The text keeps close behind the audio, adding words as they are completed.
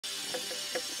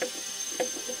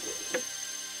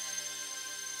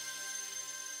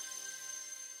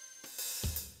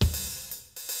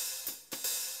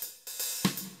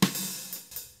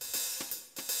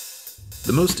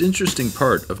The most interesting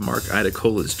part of Mark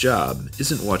Idacola's job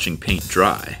isn't watching paint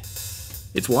dry,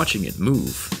 it's watching it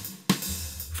move.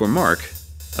 For Mark,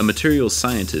 a materials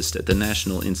scientist at the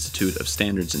National Institute of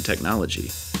Standards and Technology,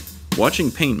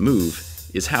 watching paint move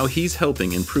is how he's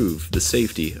helping improve the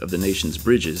safety of the nation's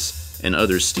bridges and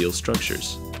other steel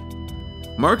structures.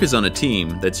 Mark is on a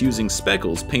team that's using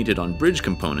Speckles painted on bridge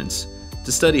components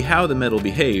to study how the metal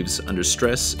behaves under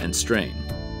stress and strain.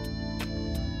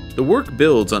 The work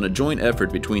builds on a joint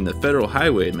effort between the Federal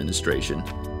Highway Administration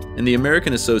and the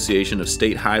American Association of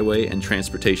State Highway and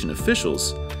Transportation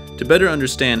Officials to better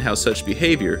understand how such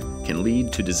behavior can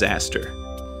lead to disaster.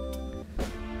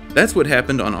 That's what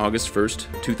happened on August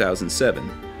 1st, 2007,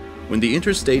 when the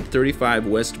Interstate 35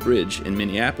 West Bridge in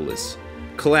Minneapolis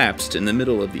collapsed in the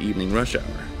middle of the evening rush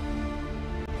hour.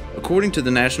 According to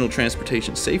the National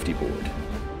Transportation Safety Board,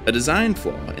 a design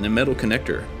flaw in a metal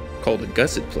connector called a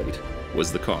gusset plate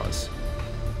was the cause.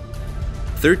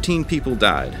 13 people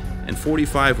died and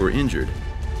 45 were injured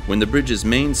when the bridge's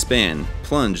main span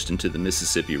plunged into the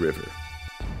Mississippi River.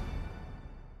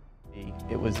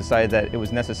 It was decided that it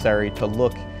was necessary to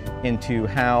look into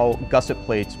how gusset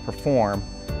plates perform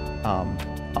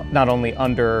not only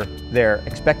under their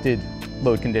expected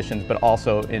load conditions, but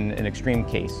also in an extreme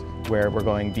case where we're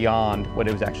going beyond what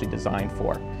it was actually designed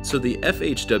for. So the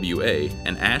FHWA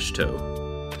and AASHIO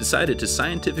decided to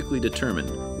scientifically determine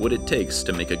what it takes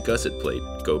to make a gusset plate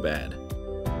go bad.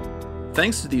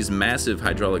 Thanks to these massive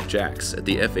hydraulic jacks at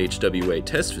the FHWA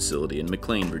test facility in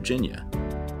McLean, Virginia,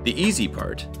 the easy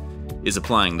part is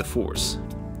applying the force.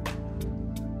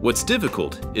 What's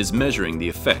difficult is measuring the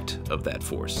effect of that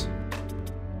force.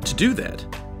 To do that,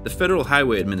 the Federal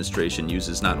Highway Administration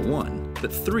uses not one,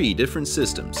 but 3 different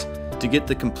systems to get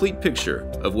the complete picture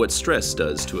of what stress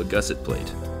does to a gusset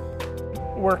plate.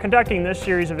 We're conducting this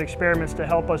series of experiments to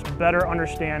help us better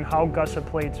understand how gusset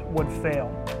plates would fail.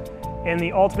 And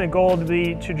the ultimate goal would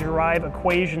be to derive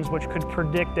equations which could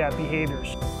predict that behavior.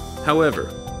 However,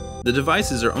 the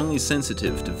devices are only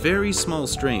sensitive to very small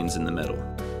strains in the metal.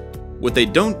 What they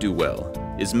don't do well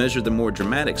is measure the more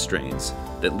dramatic strains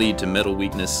that lead to metal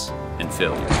weakness and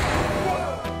failure.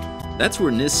 That's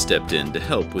where NIST stepped in to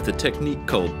help with a technique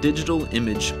called digital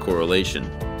image correlation.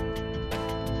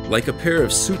 Like a pair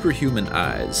of superhuman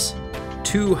eyes,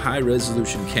 2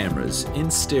 high-resolution cameras in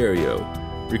stereo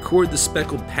record the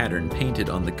speckled pattern painted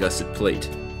on the gusset plate.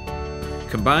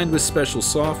 Combined with special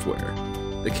software,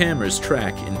 the cameras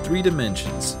track in 3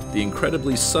 dimensions the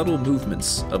incredibly subtle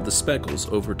movements of the speckles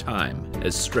over time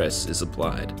as stress is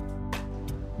applied.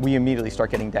 We immediately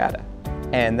start getting data,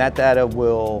 and that data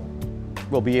will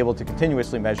be able to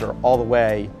continuously measure all the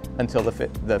way until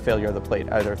the failure of the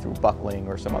plate, either through buckling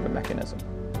or some other mechanism.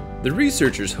 The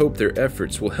researchers hope their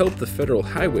efforts will help the Federal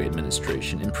Highway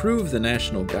Administration improve the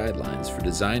national guidelines for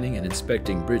designing and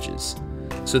inspecting bridges,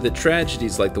 so that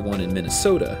tragedies like the one in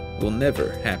Minnesota will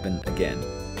never happen again.